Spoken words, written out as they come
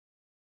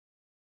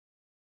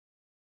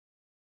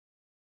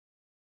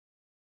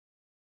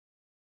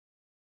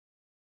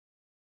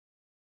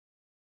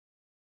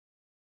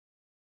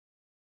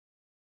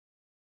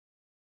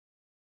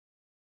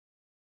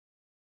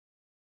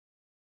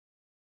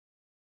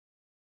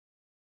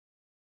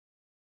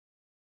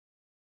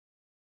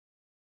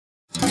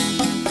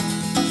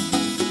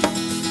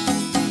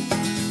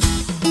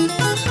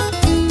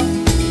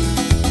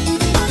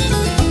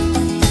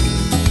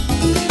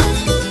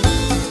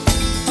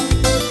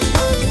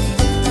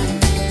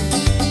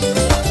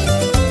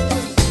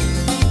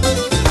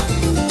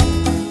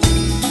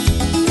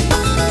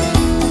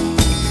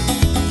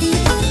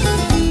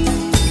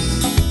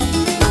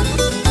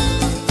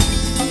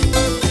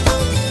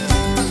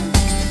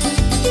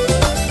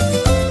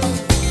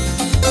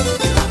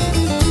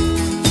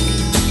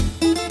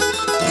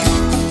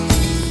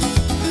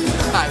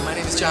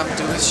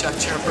chef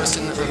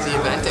chairperson of the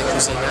event at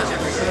Kouzina,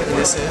 and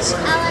this is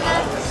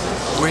Elena.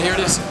 We're here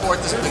to support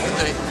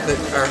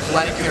our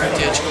Hellenic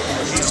heritage,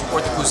 to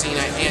support the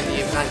Kouzina and the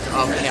event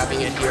of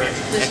having it here at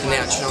the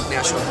National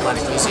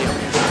Hellenic Museum.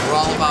 We're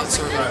all about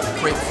serving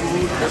great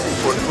food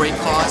for a great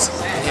cause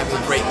and having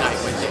a great night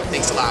with you.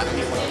 Thanks a lot.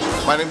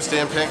 My name is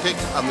Dan Pancake.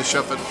 I'm the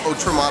chef at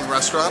Outremont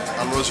Restaurant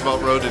on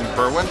Roosevelt Road in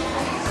Berwyn.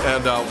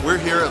 And we're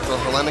here at the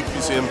Hellenic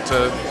Museum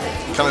to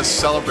kind of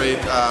celebrate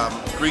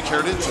Greek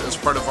heritage as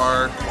part of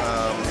our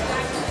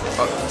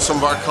some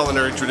of our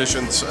culinary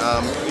traditions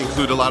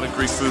include a lot of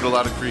Greek food, a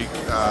lot of Greek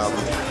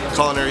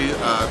culinary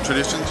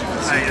traditions.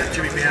 Hi,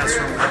 Jimmy Bass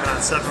from Heaven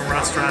on 7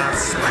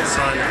 Restaurants, my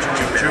son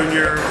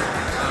Junior Jr.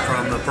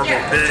 from the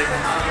Purple Pig,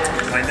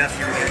 my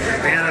nephew Andrew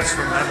Banas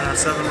from Heaven on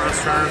 7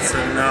 Restaurants,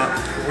 and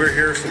we're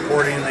here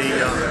supporting the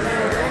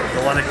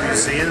Hellenic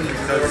Museum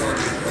because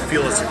we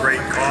feel it's a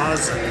great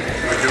cause and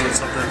we're doing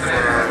something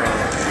for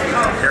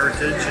our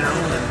heritage, you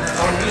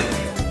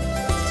know.